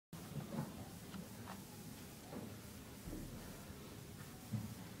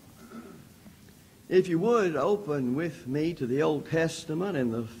If you would, open with me to the Old Testament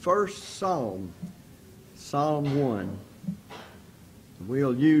in the first Psalm, Psalm 1.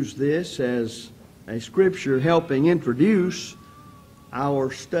 We'll use this as a scripture helping introduce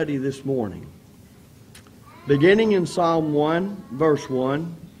our study this morning. Beginning in Psalm 1, verse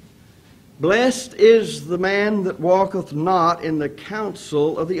 1, "Blessed is the man that walketh not in the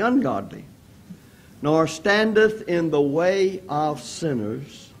counsel of the ungodly, nor standeth in the way of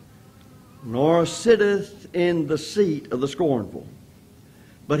sinners, nor sitteth in the seat of the scornful.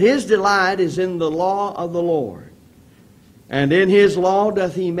 But his delight is in the law of the Lord, and in his law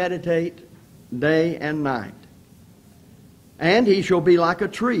doth he meditate day and night. And he shall be like a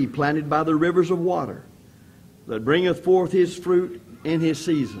tree planted by the rivers of water, that bringeth forth his fruit in his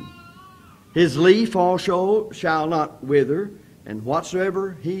season. His leaf also shall not wither, and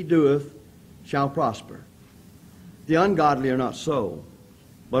whatsoever he doeth shall prosper. The ungodly are not so,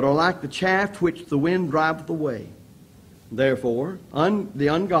 but are like the chaff which the wind driveth away. Therefore, the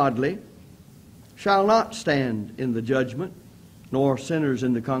ungodly shall not stand in the judgment, nor sinners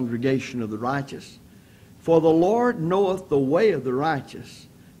in the congregation of the righteous. For the Lord knoweth the way of the righteous,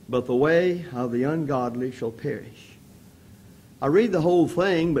 but the way of the ungodly shall perish." I read the whole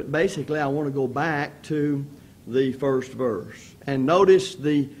thing, but basically I want to go back to the first verse and notice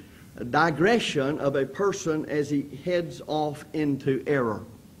the digression of a person as he heads off into error.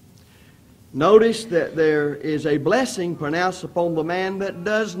 Notice that there is a blessing pronounced upon the man that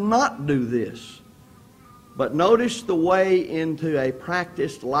does not do this. But notice the way into a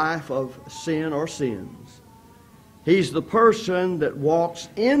practiced life of sin or sins. He's the person that walks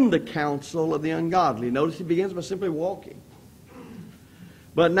in the counsel of the ungodly. Notice he begins by simply walking.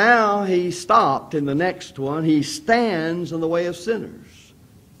 But now he stopped in the next one. He stands in the way of sinners.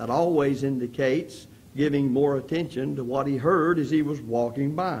 That always indicates giving more attention to what he heard as he was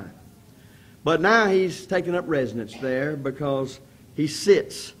walking by. But now he's taken up residence there because he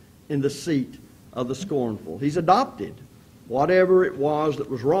sits in the seat of the scornful. He's adopted whatever it was that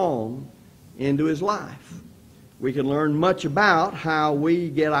was wrong into his life. We can learn much about how we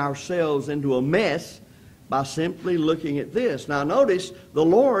get ourselves into a mess by simply looking at this. Now notice, the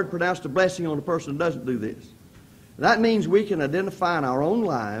Lord pronounced a blessing on a person who doesn't do this. That means we can identify in our own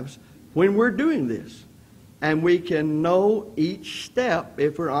lives when we're doing this. And we can know each step,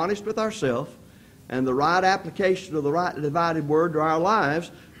 if we're honest with ourselves, and the right application of the right divided word to our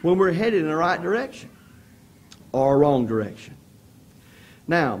lives when we're headed in the right direction or wrong direction.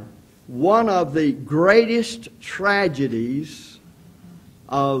 Now, one of the greatest tragedies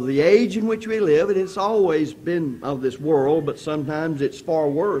of the age in which we live, and it's always been of this world, but sometimes it's far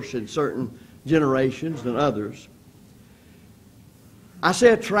worse in certain generations than others. I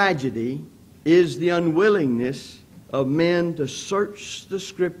say a tragedy is the unwillingness of men to search the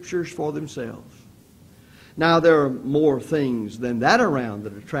Scriptures for themselves. Now, there are more things than that around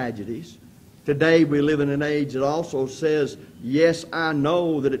that are tragedies. Today we live in an age that also says, yes, I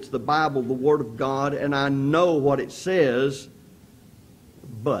know that it's the Bible, the Word of God, and I know what it says,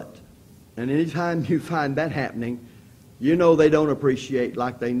 but. And anytime you find that happening, you know they don't appreciate,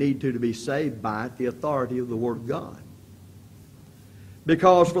 like they need to be saved by it, the authority of the Word of God.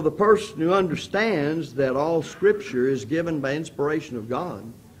 Because for the person who understands that all Scripture is given by inspiration of God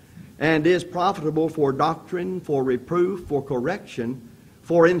and is profitable for doctrine, for reproof, for correction,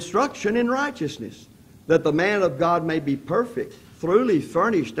 for instruction in righteousness, that the man of God may be perfect, thoroughly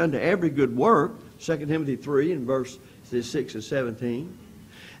furnished unto every good work, 2 Timothy 3 and verses 6 and 17,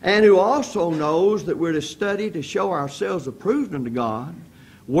 and who also knows that we're to study to show ourselves approved unto God,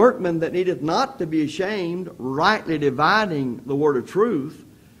 workmen that needeth not to be ashamed, rightly dividing the word of truth,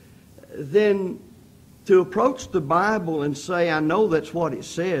 then to approach the Bible and say, I know that's what it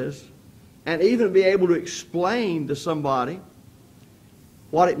says, and even be able to explain to somebody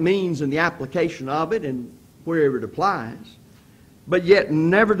what it means in the application of it and wherever it applies, but yet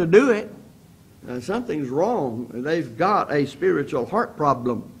never to do it, something's wrong. They've got a spiritual heart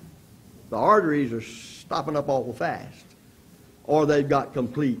problem. The arteries are stopping up awful fast. Or they've got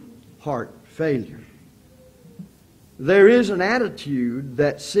complete heart failure. There is an attitude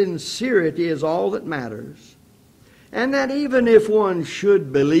that sincerity is all that matters, and that even if one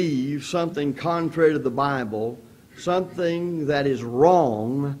should believe something contrary to the Bible, something that is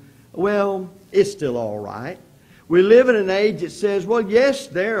wrong, well, it's still all right. We live in an age that says, well, yes,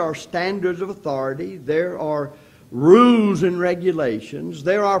 there are standards of authority, there are rules and regulations,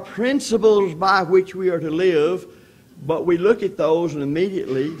 there are principles by which we are to live, but we look at those and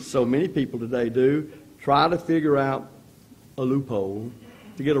immediately, so many people today do, try to figure out a loophole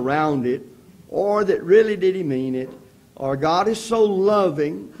to get around it, or that really did he mean it, Our God is so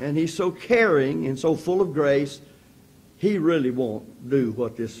loving and He's so caring and so full of grace, He really won't do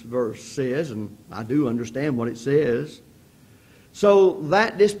what this verse says, and I do understand what it says. So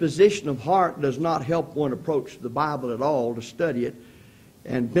that disposition of heart does not help one approach the Bible at all to study it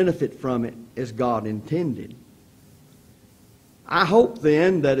and benefit from it as God intended. I hope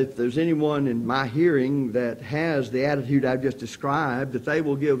then that if there's anyone in my hearing that has the attitude I've just described, that they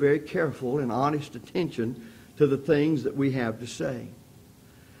will give very careful and honest attention to the things that we have to say.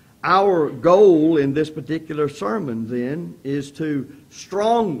 Our goal in this particular sermon then is to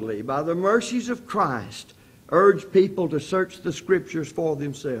strongly, by the mercies of Christ, urge people to search the Scriptures for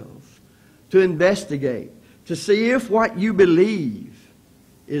themselves, to investigate, to see if what you believe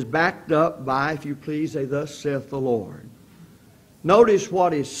is backed up by, if you please, a thus saith the Lord. Notice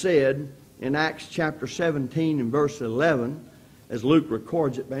what is said in Acts chapter 17 and verse 11, as Luke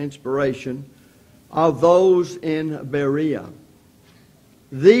records it by inspiration, of those in Berea.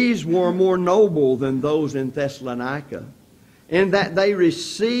 These were more noble than those in Thessalonica, in that they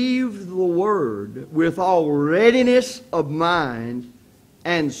received the word with all readiness of mind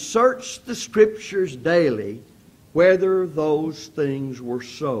and searched the Scriptures daily, whether those things were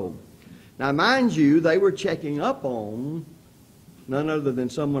so. Now, mind you, they were checking up on none other than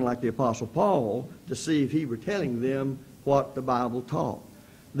someone like the Apostle Paul to see if he were telling them what the Bible taught.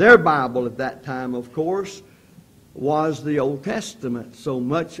 Their Bible at that time, of course, was the Old Testament. So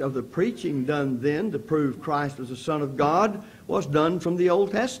much of the preaching done then to prove Christ was the Son of God was done from the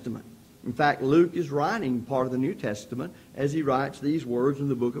Old Testament. In fact, Luke is writing part of the New Testament as he writes these words in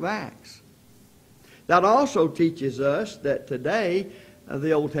the book of Acts. That also teaches us that today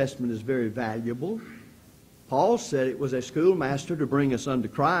the Old Testament is very valuable. Paul said it was a schoolmaster to bring us unto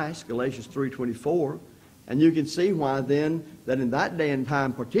Christ, Galatians 3:24. And you can see why then that in that day and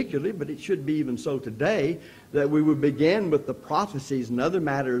time particularly, but it should be even so today, that we would begin with the prophecies and other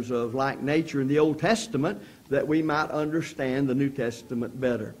matters of like nature in the Old Testament, that we might understand the New Testament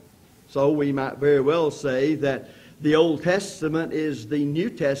better. So we might very well say that the Old Testament is the New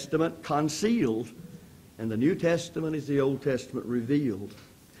Testament concealed, and the New Testament is the Old Testament revealed.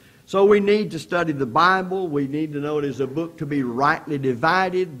 So we need to study the Bible. We need to know it is a book to be rightly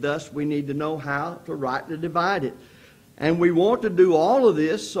divided. Thus, we need to know how to rightly divide it. And we want to do all of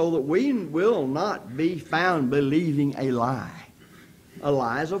this so that we will not be found believing a lie. A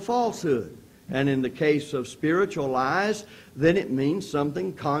lie is a falsehood. And in the case of spiritual lies, then it means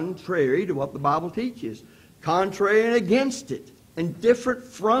something contrary to what the Bible teaches. Contrary and against it, and different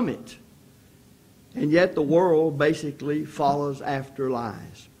from it. And yet the world basically follows after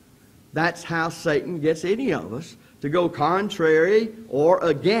lies. That's how Satan gets any of us to go contrary or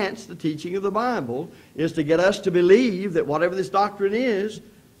against the teaching of the Bible, is to get us to believe that whatever this doctrine is,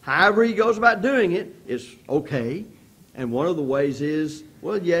 however he goes about doing it, is okay. And one of the ways is,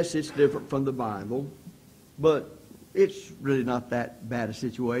 well, yes, it's different from the Bible, but it's really not that bad a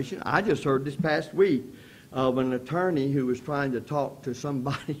situation. I just heard this past week of an attorney who was trying to talk to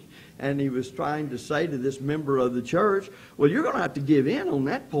somebody, and he was trying to say to this member of the church, well, you're going to have to give in on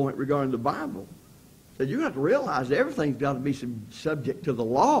that point regarding the Bible. That you're going to have to realize that everything's got to be subject to the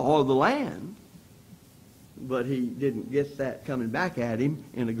law of the land. But he didn't get that coming back at him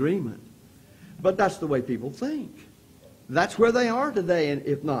in agreement. But that's the way people think. That's where they are today, and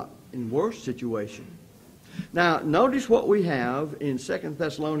if not in worse situation. Now, notice what we have in 2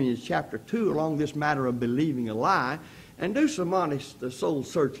 Thessalonians chapter 2 along this matter of believing a lie, and do some honest soul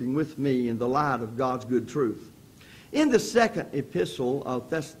searching with me in the light of God's good truth. In the second epistle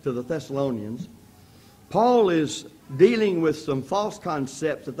to the Thessalonians, Paul is dealing with some false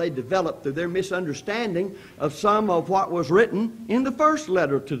concepts that they developed through their misunderstanding of some of what was written in the first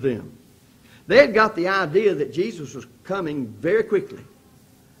letter to them. They had got the idea that Jesus was coming very quickly.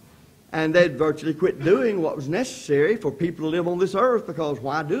 And they'd virtually quit doing what was necessary for people to live on this earth, because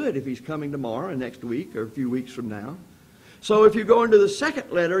why do it if he's coming tomorrow or next week or a few weeks from now? So if you go into the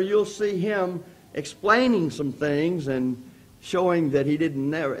second letter, you'll see him explaining some things and showing that he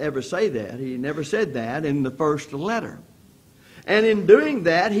didn't ever say that. He never said that in the first letter. And in doing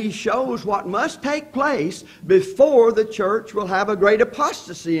that, he shows what must take place before the church will have a great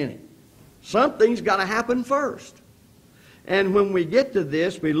apostasy in it. Something's got to happen first. And when we get to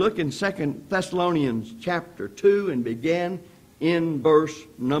this, we look in 2 Thessalonians chapter 2 and begin in verse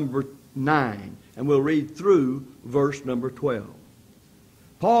number 9. And we'll read through verse number 12.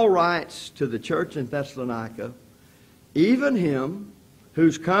 Paul writes to the church in Thessalonica, even him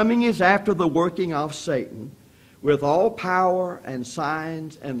whose coming is after the working of Satan, with all power and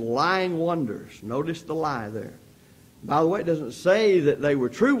signs and lying wonders. Notice the lie there. By the way, it doesn't say that they were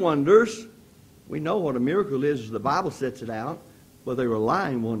true wonders. We know what a miracle is as the Bible sets it out, but they were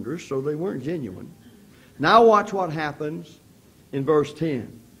lying wonders, so they weren't genuine. Now watch what happens in verse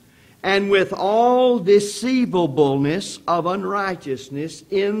 10. And with all deceivableness of unrighteousness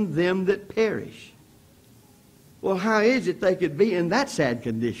in them that perish. Well, how is it they could be in that sad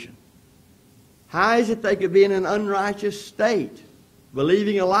condition? How is it they could be in an unrighteous state,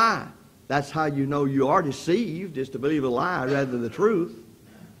 believing a lie? That's how you know you are deceived, is to believe a lie rather than the truth.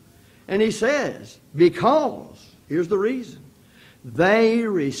 And he says, because, here's the reason, they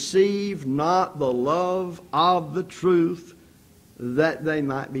receive not the love of the truth that they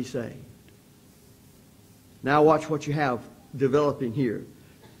might be saved. Now watch what you have developing here.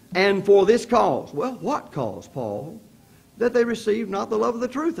 And for this cause, well, what cause, Paul? That they receive not the love of the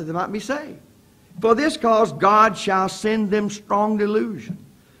truth that they might be saved. For this cause God shall send them strong delusion,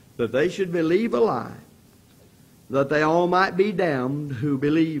 that they should believe a lie, that they all might be damned who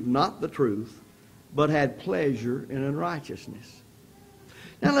believe not the truth, but had pleasure in unrighteousness.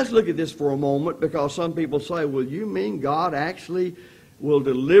 Now let's look at this for a moment, because some people say, well, you mean God actually will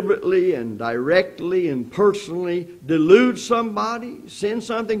deliberately and directly and personally delude somebody, send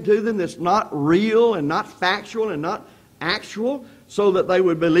something to them that's not real and not factual and not actual, so that they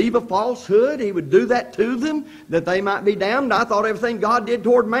would believe a falsehood? He would do that to them, that they might be damned. I thought everything God did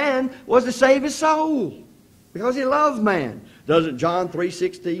toward man was to save his soul, because he loved man. Doesn't John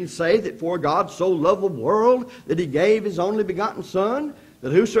 3:16 say that for God so loved the world that he gave his only begotten Son,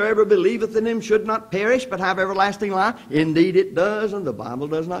 that whosoever believeth in him should not perish but have everlasting life? Indeed it does, and the Bible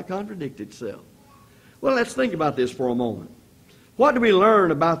does not contradict itself. Well, let's think about this for a moment. What do we learn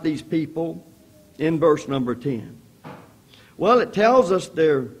about these people in verse number 10? Well, it tells us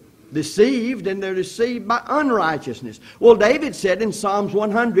they're deceived, and they're deceived by unrighteousness. Well, David said in Psalms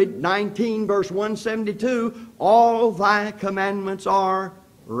 119, verse 172, all thy commandments are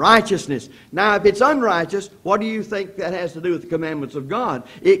righteousness. Now, if it's unrighteous, what do you think that has to do with the commandments of God?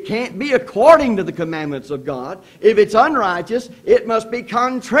 It can't be according to the commandments of God. If it's unrighteous, it must be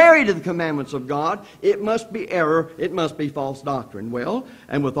contrary to the commandments of God. It must be error. It must be false doctrine. Well,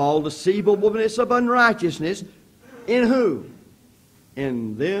 and with all deceivableness of unrighteousness, in who?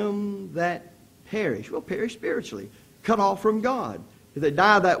 In them that perish. Well, perish spiritually, cut off from God. If they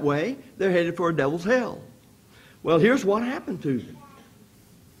die that way, they're headed for a devil's hell. Well, here's what happened to them.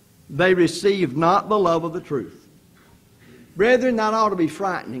 They received not the love of the truth. Brethren, that ought to be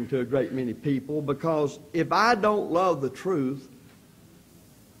frightening to a great many people, because if I don't love the truth,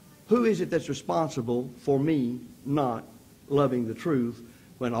 who is it that's responsible for me not loving the truth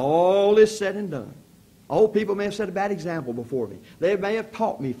when all is said and done? Old people may have set a bad example before me. They may have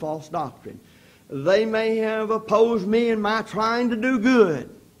taught me false doctrine. They may have opposed me in my trying to do good.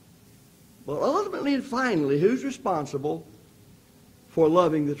 But ultimately and finally, who's responsible for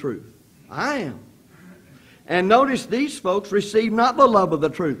loving the truth? I am. And notice these folks receive not the love of the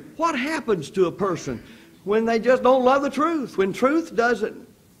truth. What happens to a person when they just don't love the truth? When truth doesn't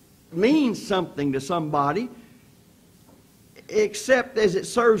mean something to somebody, except as it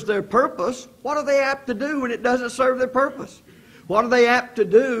serves their purpose, what are they apt to do when it doesn't serve their purpose? What are they apt to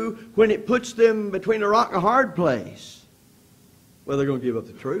do when it puts them between a rock and a hard place? Well, they're going to give up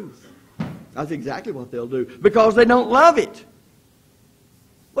the truth. That's exactly what they'll do, because they don't love it.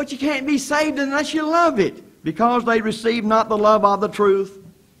 But you can't be saved unless you love it, because they receive not the love of the truth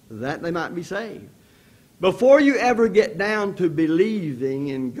that they might be saved. Before you ever get down to believing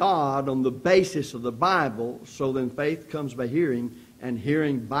in God on the basis of the Bible, so then faith comes by hearing, and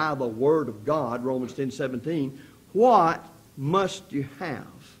hearing by the Word of God, Romans 10:17, what must you have?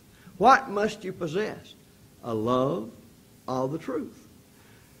 What must you possess? A love of the truth.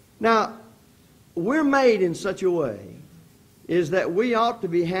 Now, we're made in such a way is that we ought to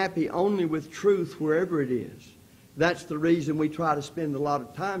be happy only with truth wherever it is. That's the reason we try to spend a lot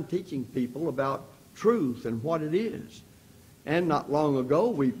of time teaching people about truth and what it is. And not long ago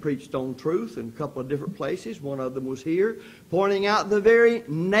we preached on truth in a couple of different places. One of them was here, pointing out the very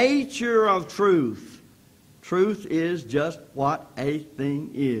nature of truth. Truth is just what a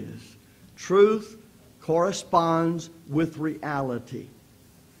thing is. Truth corresponds with reality.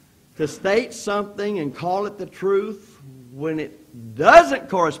 To state something and call it the truth when it doesn't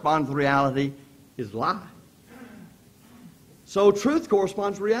correspond with reality is lie. So truth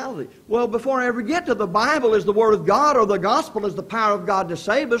corresponds to reality. Well, before I ever get to the Bible is the Word of God, or the gospel is the power of God to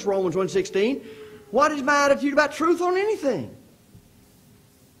save us, Romans 1:16, what is my attitude about truth on anything?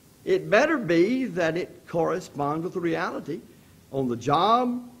 It better be that it corresponds with the reality on the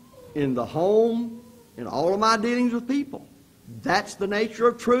job, in the home, in all of my dealings with people. That's the nature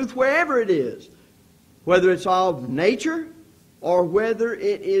of truth wherever it is. Whether it's of nature, or whether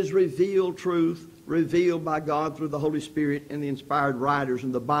it is revealed truth, revealed by God through the Holy Spirit and the inspired writers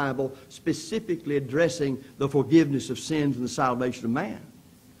in the Bible, specifically addressing the forgiveness of sins and the salvation of man.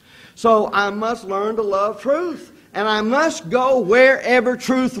 So I must learn to love truth, and I must go wherever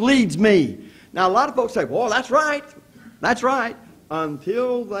truth leads me. Now, a lot of folks say, well, that's right,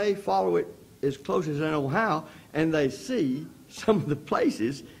 until they follow it as close as they know how, and they see some of the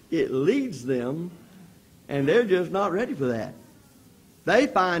places it leads them, and they're just not ready for that. They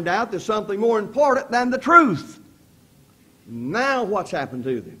find out there's something more important than the truth. Now what's happened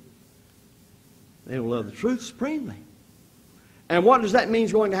to them? They don't love the truth supremely. And what does that mean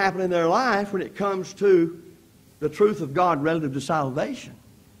is going to happen in their life when it comes to the truth of God relative to salvation?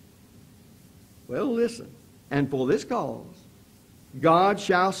 Well, listen. And for this cause, God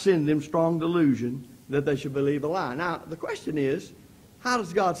shall send them strong delusion that they should believe a lie. Now, the question is, how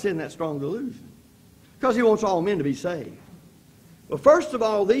does God send that strong delusion? Because He wants all men to be saved. Well, first of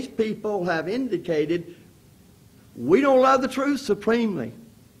all, these people have indicated we don't love the truth supremely.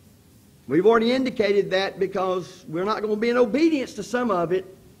 We've already indicated that because we're not going to be in obedience to some of it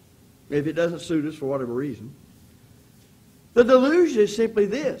if it doesn't suit us for whatever reason. The delusion is simply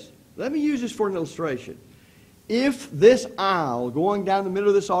this. Let me use this for an illustration. If this aisle going down the middle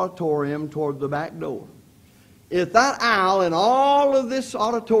of this auditorium toward the back door, if that aisle and all of this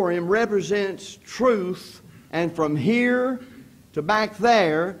auditorium represents truth, and from here to back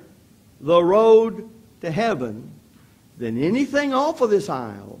there, the road to heaven, then anything off of this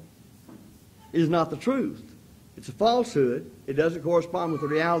aisle is not the truth. It's a falsehood. It doesn't correspond with the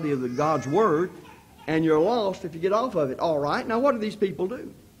reality of God's Word, and you're lost if you get off of it. All right, now what do these people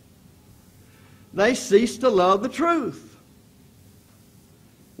do? They cease to love the truth.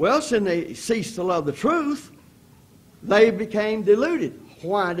 Well, since they ceased to love the truth, they became deluded.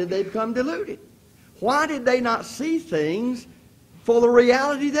 Why did they become deluded? Why did they not see things for the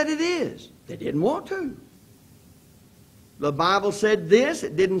reality that it is? They didn't want to. The Bible said this,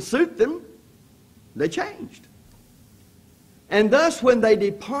 it didn't suit them. They changed. And thus, when they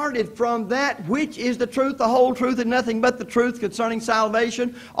departed from that which is the truth, the whole truth, and nothing but the truth concerning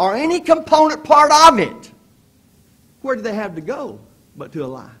salvation, or any component part of it, where did they have to go but to a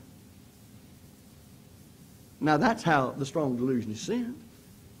lie? Now, that's how the strong delusion is sinned.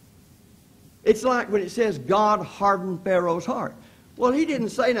 It's like when it says God hardened Pharaoh's heart. Well, He didn't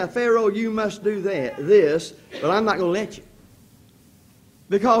say, now, Pharaoh, you must do this, but I'm not going to let you.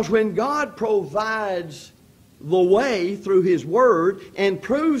 Because when God provides the way through His Word and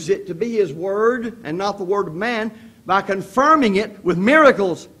proves it to be His Word and not the Word of man by confirming it with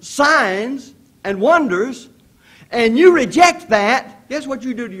miracles, signs, and wonders, and you reject that, guess what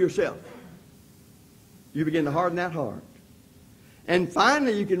you do to yourself? You begin to harden that heart. And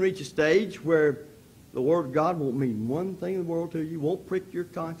finally you can reach a stage where the Word of God won't mean one thing in the world to you, won't prick your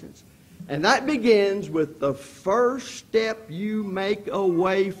conscience. And that begins with the first step you make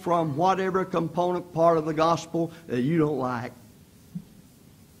away from whatever component part of the gospel that you don't like.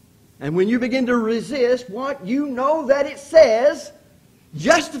 And when you begin to resist what you know that it says,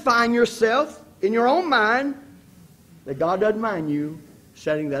 justifying yourself in your own mind that God doesn't mind you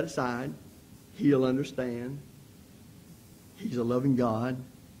setting that aside, He'll understand. He's a loving God.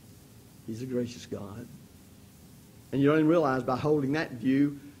 He's a gracious God. And you don't even realize by holding that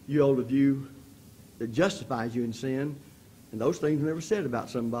view, you hold a view that justifies you in sin. And those things are never said about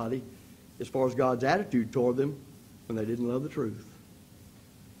somebody as far as God's attitude toward them when they didn't love the truth.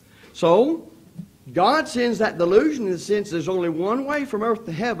 So, God sends that delusion in the sense there's only one way from earth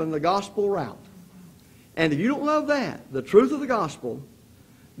to heaven, the gospel route. And if you don't love that, the truth of the gospel,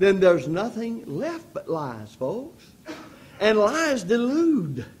 then there's nothing left but lies, folks. And lies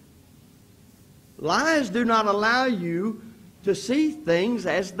delude. Lies do not allow you to see things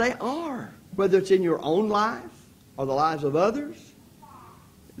as they are, whether it's in your own life or the lives of others.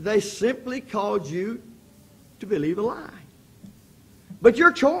 They simply cause you to believe a lie. But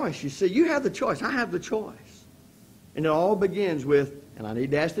your choice, you see, you have the choice. I have the choice. And it all begins with, and I need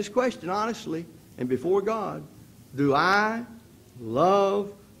to ask this question honestly and before God, do I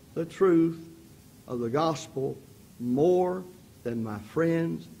love the truth of the gospel more than my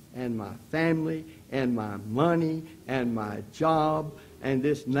friends and my family and my money and my job and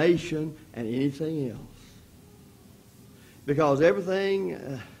this nation and anything else? Because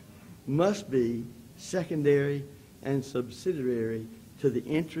everything must be secondary and subsidiary to the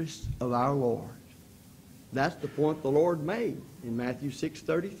interests of our Lord. That's the point the Lord made in Matthew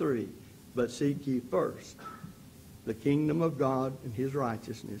 6:33. But seek ye first the kingdom of God and His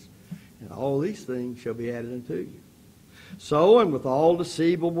righteousness, and all these things shall be added unto you. So, and with all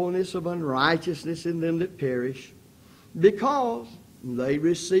deceivableness of unrighteousness in them that perish, because they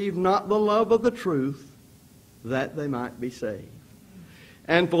received not the love of the truth, that they might be saved.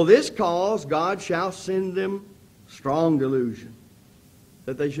 And for this cause God shall send them strong delusion,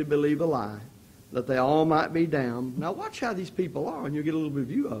 that they should believe a lie, that they all might be damned. Now watch how these people are, and you'll get a little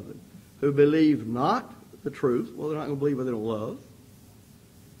review of it. Who believe not the truth. Well, they're not going to believe what they don't love.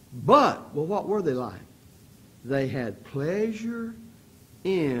 But, well, what were they like? They had pleasure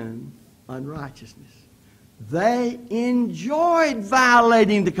in unrighteousness. They enjoyed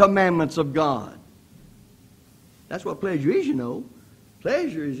violating the commandments of God. That's what pleasure is, you know.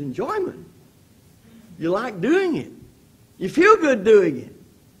 Pleasure is enjoyment. You like doing it. You feel good doing it.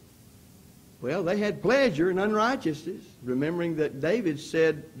 Well, they had pleasure in unrighteousness, remembering that David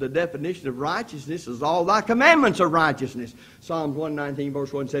said the definition of righteousness is all thy commandments are righteousness. Psalms 119,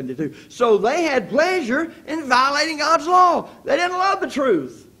 verse 172. So they had pleasure in violating God's law. They didn't love the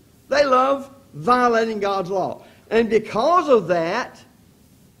truth. They loved violating God's law. And because of that,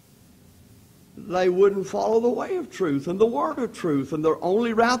 they wouldn't follow the way of truth and the word of truth, and the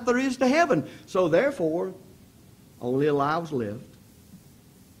only route there is to heaven. So therefore, only a lie was lived.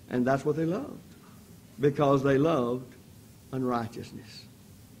 And that's what they loved, because they loved unrighteousness.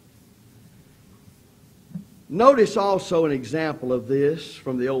 Notice also an example of this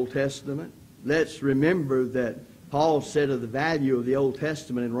from the Old Testament. Let's remember that Paul said of the value of the Old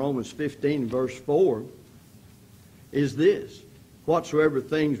Testament in Romans 15, verse 4, is this: whatsoever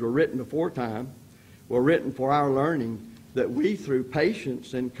things were written aforetime were written for our learning, that we through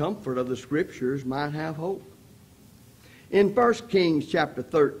patience and comfort of the Scriptures might have hope. In 1 Kings chapter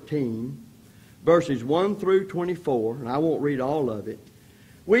 13, verses 1 through 24, and I won't read all of it,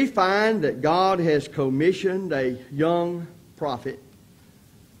 we find that God has commissioned a young prophet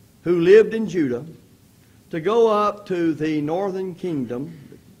who lived in Judah to go up to the northern kingdom.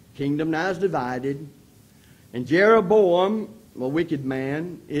 The kingdom now is divided, and Jeroboam, a wicked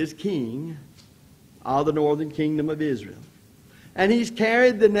man, is king of the northern kingdom of Israel. And he's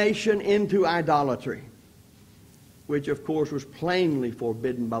carried the nation into idolatry, which of course was plainly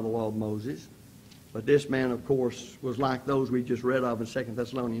forbidden by the law of Moses. But this man, of course, was like those we just read of in 2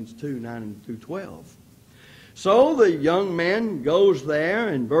 Thessalonians 2, 9 through 12. So the young man goes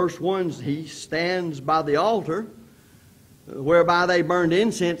there, in verse 1 he stands by the altar, whereby they burned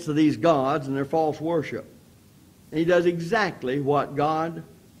incense to these gods and their false worship. And he does exactly what God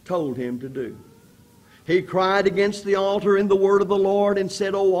told him to do. He cried against the altar in the word of the Lord, and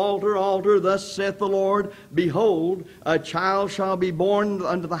said, O altar, altar, thus saith the Lord, behold, a child shall be born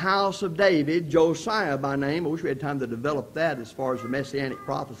unto the house of David, Josiah by name. I wish we had time to develop that as far as the messianic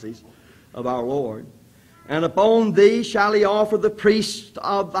prophecies of our Lord. And upon thee shall he offer the priests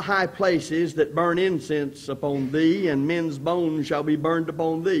of the high places that burn incense upon thee, and men's bones shall be burned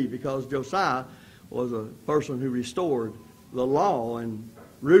upon thee. Because Josiah was a person who restored the law and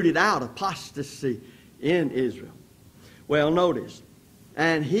rooted out apostasy in Israel. Well, notice,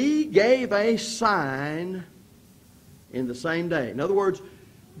 and he gave a sign in the same day. In other words,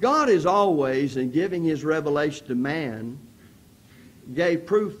 God is always, in giving his revelation to man, gave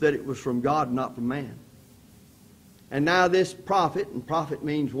proof that it was from God, not from man. And now this prophet, and prophet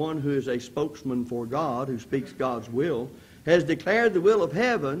means one who is a spokesman for God, who speaks God's will, has declared the will of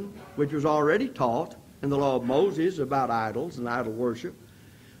heaven, which was already taught in the law of Moses about idols and idol worship.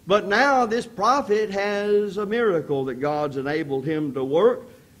 But now this prophet has a miracle that God's enabled him to work,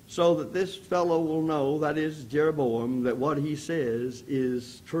 so that this fellow will know, that is Jeroboam, that what he says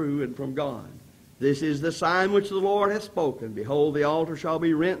is true and from God. This is the sign which the Lord hath spoken. Behold, the altar shall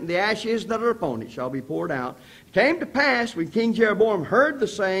be rent, and the ashes that are upon it shall be poured out. It came to pass, when King Jeroboam heard the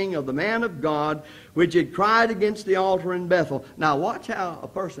saying of the man of God, which had cried against the altar in Bethel. Now watch how a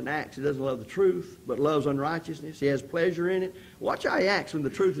person acts who doesn't love the truth, but loves unrighteousness. He has pleasure in it. Watch how he acts when the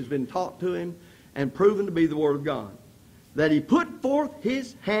truth has been taught to him and proven to be the Word of God. That he put forth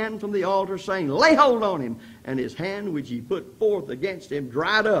his hand from the altar, saying, Lay hold on him. And his hand which he put forth against him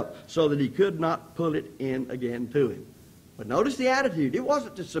dried up, so that he could not pull it in again to him. But notice the attitude. It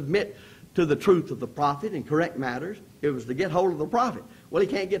wasn't to submit to the truth of the prophet and correct matters. It was to get hold of the prophet. Well, he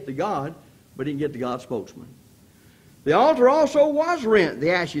can't get to God, but he can get to God's spokesman. The altar also was rent, the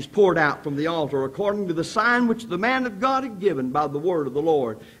ashes poured out from the altar, according to the sign which the man of God had given by the word of the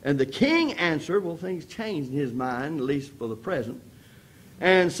Lord. And the king answered, well, things changed in his mind, at least for the present,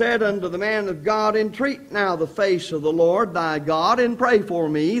 and said unto the man of God, Entreat now the face of the Lord thy God, and pray for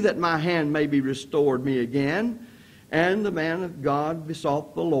me, that my hand may be restored me again. And the man of God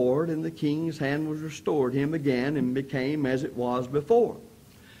besought the Lord, and the king's hand was restored him again, and became as it was before.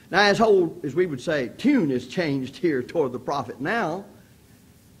 Now, as we would say, tune is changed here toward the prophet now.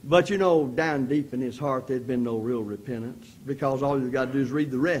 But you know, down deep in his heart, there'd been no real repentance, because all you've got to do is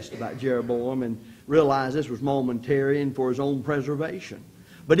read the rest about Jeroboam and realize this was momentary and for his own preservation.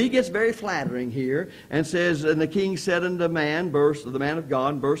 But he gets very flattering here and says, and the king said unto the man of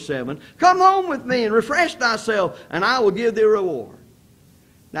God, verse 7, come home with me and refresh thyself, and I will give thee a reward.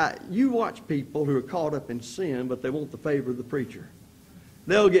 Now, you watch people who are caught up in sin, but they want the favor of the preacher.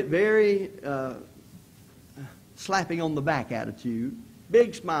 They'll get very slapping on the back attitude,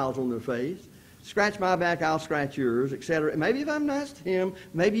 big smiles on their face, scratch my back, I'll scratch yours, etc. Maybe if I'm nice to him,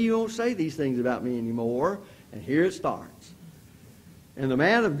 maybe you won't say these things about me anymore. And here it starts. And the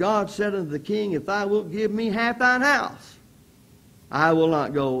man of God said unto the king, if thou wilt give me half thine house, I will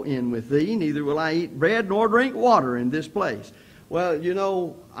not go in with thee, neither will I eat bread nor drink water in this place. Well, you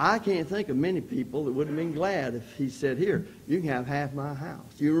know, I can't think of many people that would have been glad if he said, here, you can have half my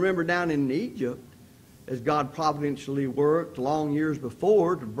house. You remember down in Egypt, as God providentially worked long years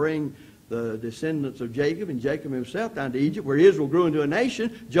before to bring the descendants of Jacob and Jacob himself down to Egypt, where Israel grew into a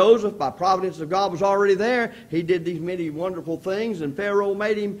nation. Joseph, by providence of God, was already there. He did these many wonderful things, and Pharaoh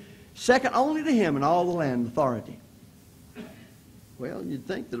made him second only to him in all the land authority. Well, you'd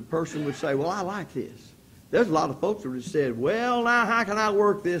think that a person would say, well, I like this. There's a lot of folks who have said, well, now how can I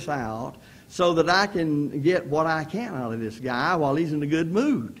work this out so that I can get what I can out of this guy while he's in a good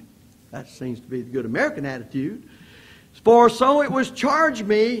mood? That seems to be the good American attitude. For so it was charged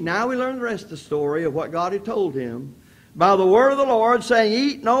me, now we learn the rest of the story of what God had told him, by the word of the Lord, saying,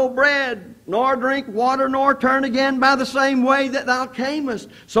 eat no bread, nor drink water, nor turn again by the same way that thou camest.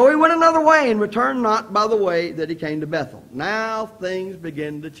 So he went another way, and returned not by the way that he came to Bethel. Now things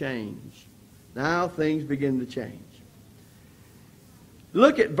begin to change. Now things begin to change.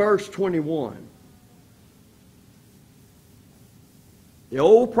 Look at verse 21. The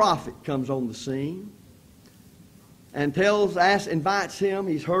old prophet comes on the scene and invites him.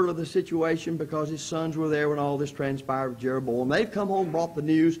 He's heard of the situation because his sons were there when all this transpired with Jeroboam. They've come home and brought the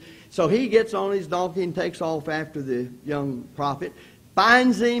news. So he gets on his donkey and takes off after the young prophet,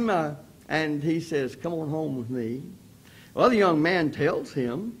 finds him, and he says, come on home with me. Well, the young man tells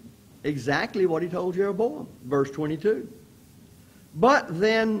him exactly what he told Jeroboam, verse 22. But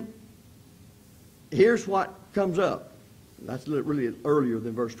then, here's what comes up. That's really earlier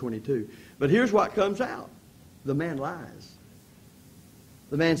than verse 22. But here's what comes out. The man lies.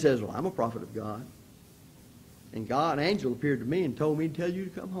 The man says, well, I'm a prophet of God. And an angel appeared to me and told me to tell you to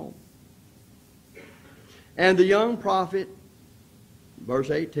come home. And the young prophet,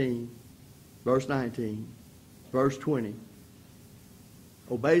 verse 18, verse 19, verse 20,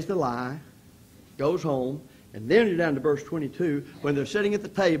 obeys the lie, goes home, and then you're down to verse 22. When they're sitting at the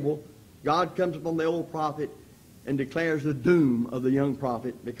table, God comes upon the old prophet and declares the doom of the young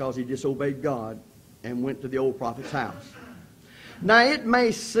prophet because he disobeyed God and went to the old prophet's house. Now it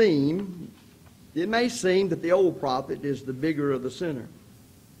may seem that the old prophet is the bigger of the sinner.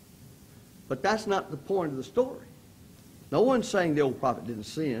 But that's not the point of the story. No one's saying the old prophet didn't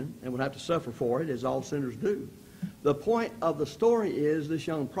sin and would have to suffer for it, as all sinners do. The point of the story is this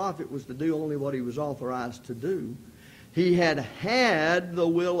young prophet was to do only what he was authorized to do. He had the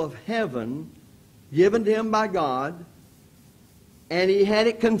will of heaven given to him by God, and he had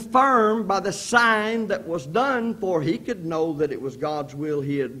it confirmed by the sign that was done, for he could know that it was God's will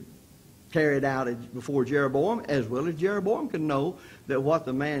he had carried out before Jeroboam, as well as Jeroboam could know that what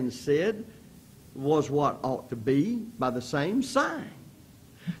the man said was what ought to be by the same sign.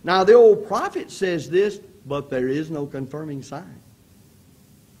 Now the old prophet says this, but there is no confirming sign.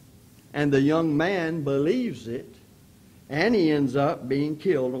 And the young man believes it, and he ends up being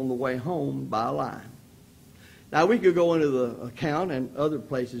killed on the way home by a lion. Now, we could go into the account and other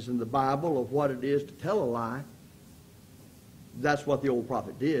places in the Bible of what it is to tell a lie. That's what the old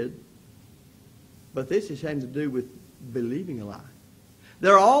prophet did. But this is having to do with believing a lie.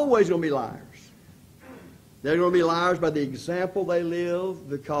 There are always going to be liars. They're going to be liars by the example they live,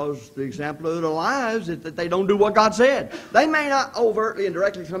 because the example of their lives is that they don't do what God said. They may not overtly and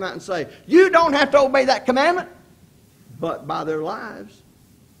directly come out and say, you don't have to obey that commandment. But by their lives,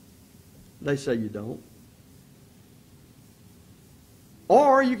 they say you don't.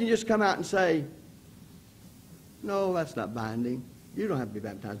 Or you can just come out and say, no, that's not binding. You don't have to be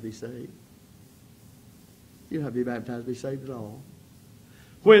baptized to be saved. You don't have to be baptized to be saved at all.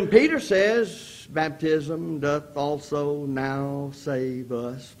 When Peter says, baptism doth also now save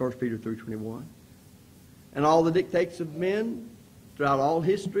us, 1 Peter 3:21, and all the dictates of men throughout all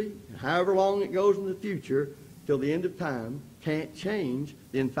history, and however long it goes in the future, till the end of time, can't change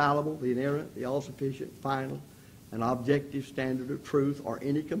the infallible, the inerrant, the all-sufficient, final, and objective standard of truth, or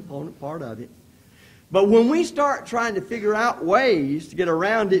any component part of it. But when we start trying to figure out ways to get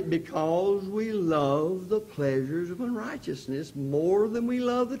around it because we love the pleasures of unrighteousness more than we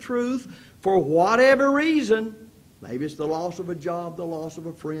love the truth, for whatever reason, maybe it's the loss of a job, the loss of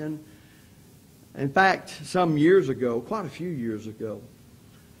a friend. In fact, some years ago, quite a few years ago,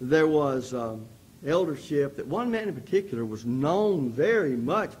 there was eldership that one man in particular was known very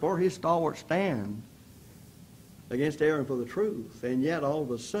much for his stalwart stand against erring for the truth. And yet all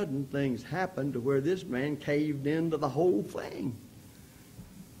of a sudden things happened to where this man caved into the whole thing.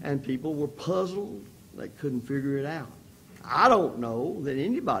 And people were puzzled. They couldn't figure it out. I don't know that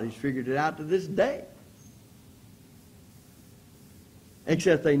anybody's figured it out to this day.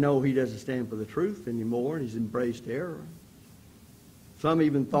 Except they know he doesn't stand for the truth anymore and he's embraced error. Some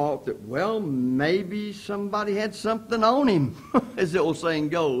even thought that, well, maybe somebody had something on him, as the old saying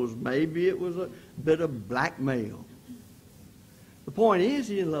goes. Maybe it was a bit of blackmail. The point is,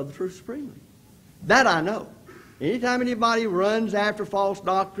 he didn't love the truth supremely. That I know. Anytime anybody runs after false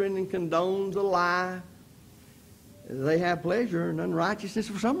doctrine and condones a lie, they have pleasure in unrighteousness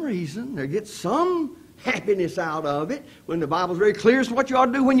for some reason. They get some happiness out of it when the Bible's very clear as to what you ought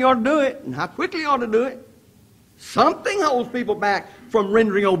to do when you ought to do it and how quickly you ought to do it. Something holds people back from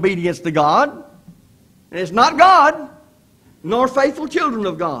rendering obedience to God. And it's not God, nor faithful children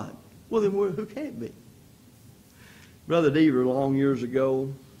of God. Well, then who can it be? Brother Deaver, long years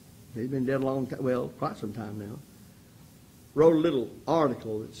ago, he's been dead a long time, well, quite some time now, wrote a little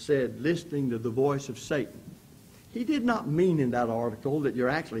article that said, listening to the voice of Satan. He did not mean in that article that you're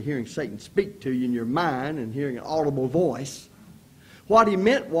actually hearing Satan speak to you in your mind and hearing an audible voice. What he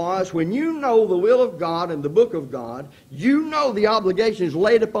meant was, when you know the will of God and the book of God, you know the obligation is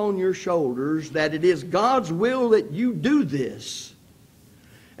laid upon your shoulders, that it is God's will that you do this.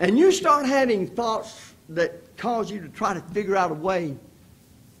 And you start having thoughts that cause you to try to figure out a way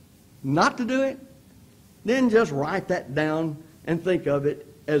not to do it, then just write that down and think of it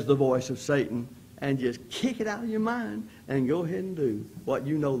as the voice of Satan and just kick it out of your mind and go ahead and do what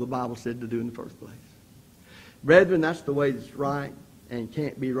you know the Bible said to do in the first place. Brethren, that's the way that's right and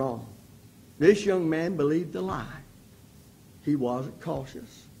can't be wrong. This young man believed the lie. He wasn't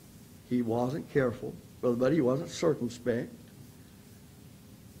cautious. He wasn't careful. But he wasn't circumspect.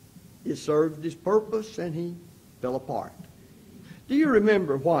 It served his purpose and he fell apart. Do you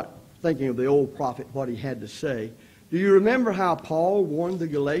remember thinking of the old prophet, what he had to say, do you remember how Paul warned the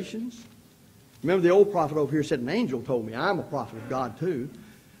Galatians? Remember the old prophet over here said, an angel told me. I'm a prophet of God too.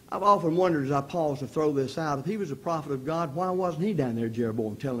 I've often wondered as I pause to throw this out, if he was a prophet of God, why wasn't he down there at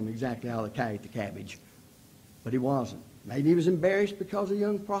Jeroboam telling him exactly how to carry the cabbage? But he wasn't. Maybe he was embarrassed because a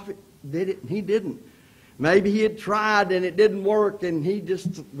young prophet did it and he didn't. Maybe he had tried and it didn't work and he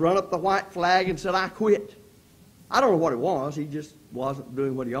just run up the white flag and said, I quit. I don't know what it was. He just wasn't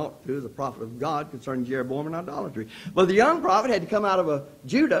doing what he ought to do as a prophet of God concerning Jeroboam and idolatry. But the young prophet had to come out of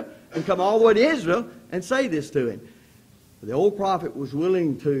Judah and come all the way to Israel and say this to him. The old prophet was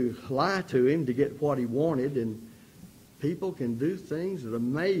willing to lie to him to get what he wanted, and people can do things that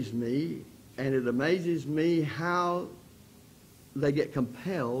amaze me, and it amazes me how they get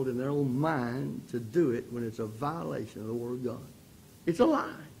compelled in their own mind to do it when it's a violation of the Word of God. It's a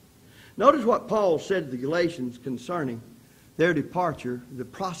lie. Notice what Paul said to the Galatians concerning their departure, the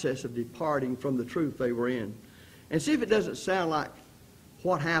process of departing from the truth they were in. And see if it doesn't sound like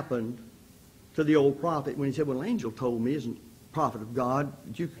what happened to the old prophet when he said, well, an angel told me, isn't a prophet of God,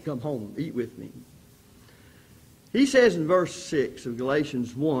 that you could come home and eat with me. He says in verse 6 of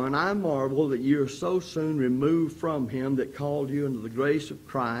Galatians 1, I marvel that you are so soon removed from him that called you into the grace of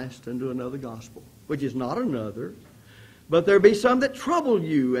Christ unto another gospel, which is not another, but there be some that trouble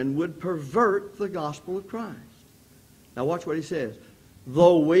you and would pervert the gospel of Christ. Now watch what he says.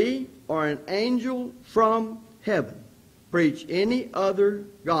 Though we or an angel from heaven preach any other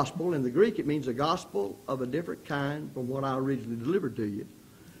gospel, in the Greek it means a gospel of a different kind from what I originally delivered to you.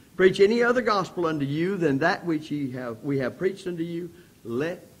 Preach any other gospel unto you than that which we have preached unto you,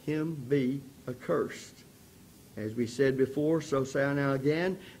 let him be accursed. As we said before, so say I now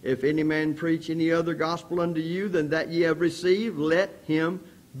again, if any man preach any other gospel unto you than that ye have received, let him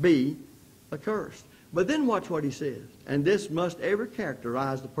be accursed. But then watch what he says. And this must ever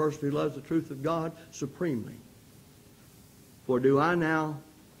characterize the person who loves the truth of God supremely. For do I now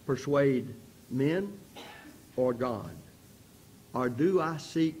persuade men or God? Or do I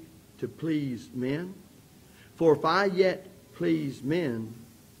seek to please men? For if I yet please men,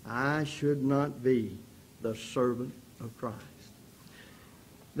 I should not be the servant of Christ.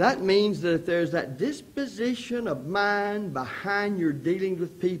 That means that if there's that disposition of mind behind your dealings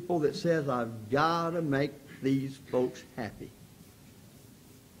with people that says, I've got to make these folks happy,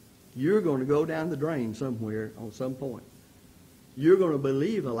 you're going to go down the drain somewhere on some point. You're going to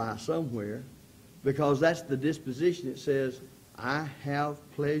believe a lie somewhere, because that's the disposition. It says, I have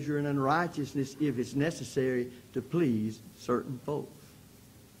pleasure in unrighteousness if it's necessary to please certain folks.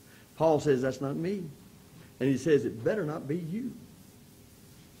 Paul says that's not me. And he says it better not be you.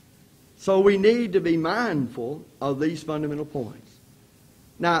 So we need to be mindful of these fundamental points.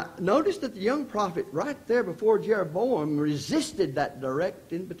 Now, notice that the young prophet right there before Jeroboam resisted that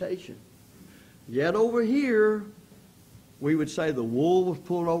direct invitation. Yet over here, we would say the wool was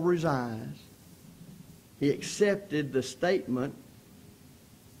pulled over his eyes. He accepted the statement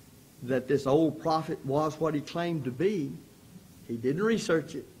that this old prophet was what he claimed to be. He didn't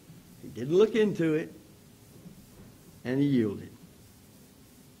research it. He didn't look into it. And he yielded.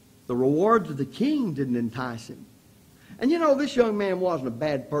 The rewards of the king didn't entice him. And you know, this young man wasn't a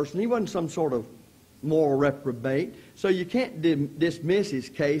bad person. He wasn't some sort of moral reprobate. So you can't dismiss his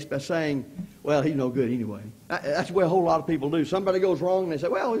case by saying, well, he's no good anyway. That's the way a whole lot of people do. Somebody goes wrong and they say,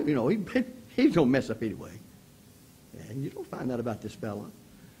 well, you know, he's going to mess up anyway. And you don't find that about this fellow.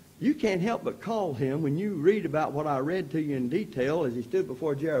 You can't help but call him, when you read about what I read to you in detail as he stood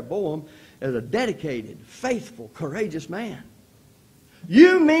before Jeroboam, as a dedicated, faithful, courageous man.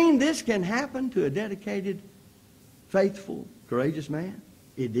 You mean this can happen to a dedicated, faithful, courageous man?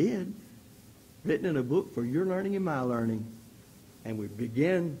 It did. Written in a book for your learning and my learning. And we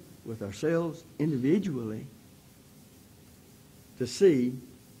begin with ourselves individually to see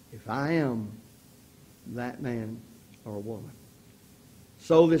if I am that man or woman.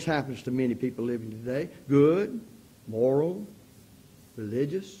 So this happens to many people living today. Good, moral,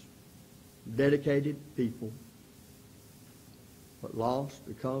 religious, dedicated people. But lost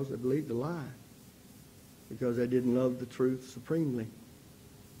because they believed a lie. Because they didn't love the truth supremely.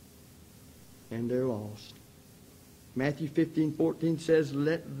 And they're lost. Matthew 15:14 says,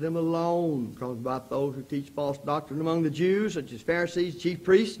 let them alone. Talking about those who teach false doctrine among the Jews, such as Pharisees, chief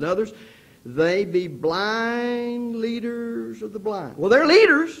priests, and others. They be blind leaders of the blind. Well, they're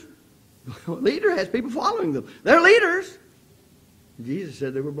leaders. A leader has people following them. They're leaders. Jesus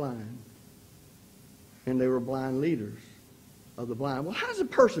said they were blind. And they were blind leaders of the blind. Well, how does a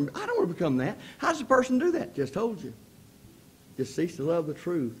person, I don't want to become that. How does a person do that? Just told you. Just cease to love the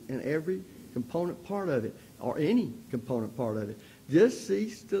truth in every component part of it, or any component part of it. Just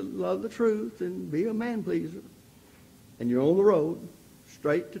cease to love the truth and be a man pleaser. And you're on the road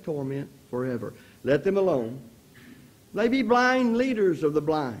straight to torment forever. Let them alone. They be blind leaders of the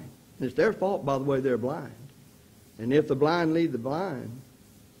blind. And it's their fault, by the way, they're blind. And if the blind lead the blind,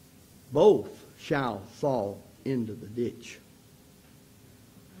 both shall fall into the ditch.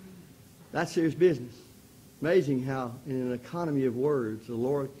 That's serious business. Amazing how, in an economy of words, the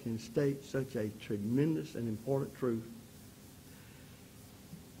Lord can state such a tremendous and important truth.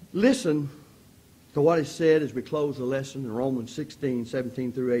 Listen to what is said as we close the lesson in Romans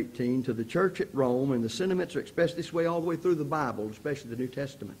 16:17 through 18 to the church at Rome, and the sentiments are expressed this way all the way through the Bible, especially the New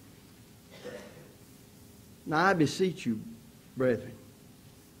Testament. Now I beseech you, brethren,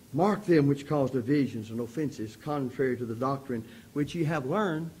 mark them which cause divisions and offenses contrary to the doctrine which ye have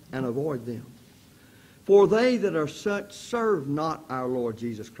learned, and avoid them. For they that are such serve not our Lord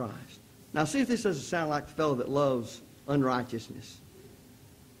Jesus Christ. Now see if this doesn't sound like the fellow that loves unrighteousness,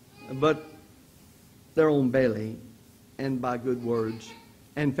 but their own belly, and by good words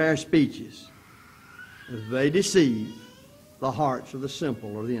and fair speeches they deceive the hearts of the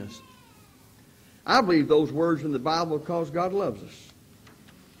simple or the innocent. I believe those words in the Bible because God loves us.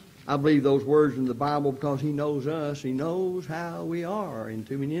 I believe those words in the Bible because He knows us. He knows how we are in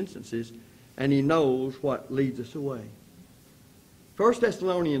too many instances, and He knows what leads us away. 1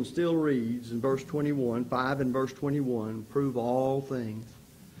 Thessalonians still reads in verse 21, 5 and verse 21, prove all things.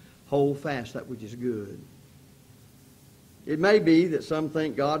 Hold fast that which is good. It may be that some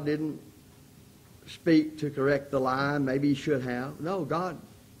think God didn't speak to correct the lie. Maybe He should have. No, God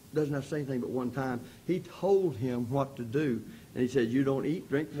doesn't have to say anything but one time. He told him what to do. And He said, you don't eat,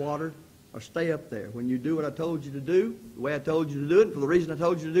 drink water, or stay up there. When you do what I told you to do, the way I told you to do it, for the reason I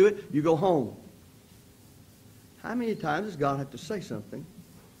told you to do it, you go home. How many times does God have to say something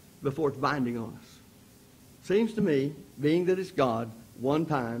before it's binding on us? Seems to me, being that it's God, one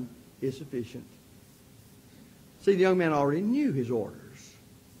time is sufficient. See, the young man already knew his orders.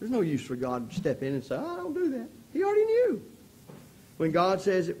 There's no use for God to step in and say, oh, don't do that. He already knew. When God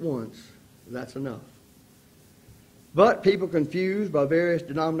says it once, that's enough. But people confused by various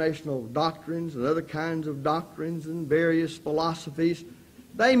denominational doctrines and other kinds of doctrines and various philosophies,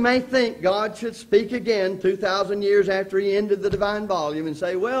 they may think God should speak again 2,000 years after He ended the divine volume and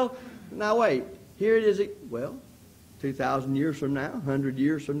say, well, now wait, here it is. Well, 2,000 years from now, 100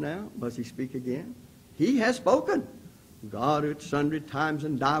 years from now, must he speak again? He has spoken. God at sundry times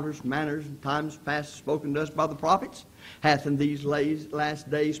and divers manners and times past spoken to us by the prophets, hath in these last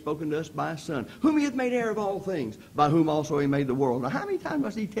days spoken to us by his Son, whom he hath made heir of all things, by whom also he made the world. Now, how many times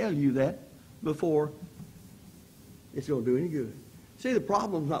must he tell you that before it's going to do any good? See, the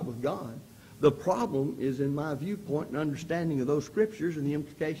problem's not with God. The problem is in my viewpoint and understanding of those scriptures and the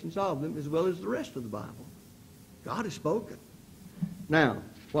implications of them, as well as the rest of the Bible. God has spoken. Now,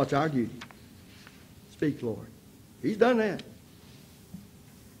 what's our duty? Speak, Lord. He's done that.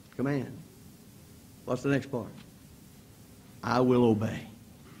 Command. What's the next part? I will obey.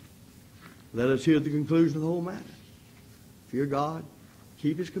 Let us hear the conclusion of the whole matter. Fear God,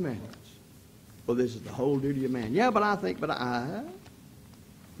 keep his commandments. For this is the whole duty of man. Yeah, but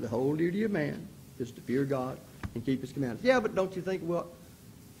the whole duty of man is to fear God and keep his commandments. Yeah, but don't you think, well,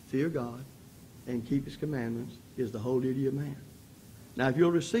 fear God and keep his commandments is the whole duty of man. Now, if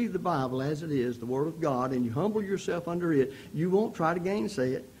you'll receive the Bible as it is, the Word of God, and you humble yourself under it, you won't try to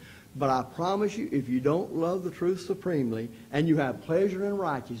gainsay it. But I promise you, if you don't love the truth supremely and you have pleasure in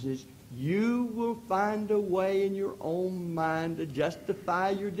righteousness, you will find a way in your own mind to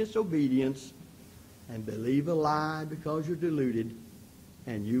justify your disobedience and believe a lie because you're deluded,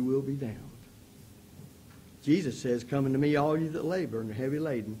 and you will be damned. Jesus says, come unto me, all you that labor and are heavy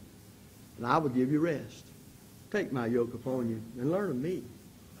laden, and I will give you rest. Take my yoke upon you and learn of me,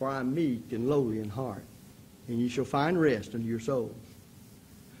 for I am meek and lowly in heart, and you shall find rest unto your souls.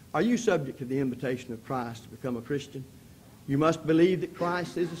 Are you subject to the invitation of Christ to become a Christian? You must believe that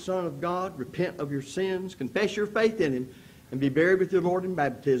Christ is the Son of God, repent of your sins, confess your faith in him, and be buried with your Lord in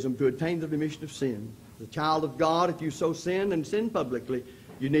baptism to attain the remission of sin. As a child of God, if you so sin and sin publicly,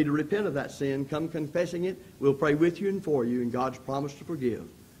 you need to repent of that sin. Come confessing it. We'll pray with you and for you in God's promise to forgive.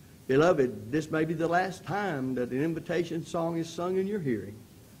 Beloved, this may be the last time that an invitation song is sung in your hearing.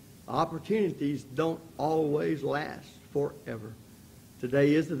 Opportunities don't always last forever.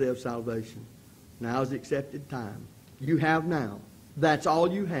 Today is the day of salvation. Now is the accepted time. You have now. That's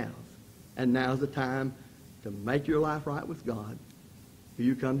all you have. And now's the time to make your life right with God. Will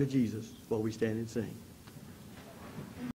you come to Jesus while we stand and sing?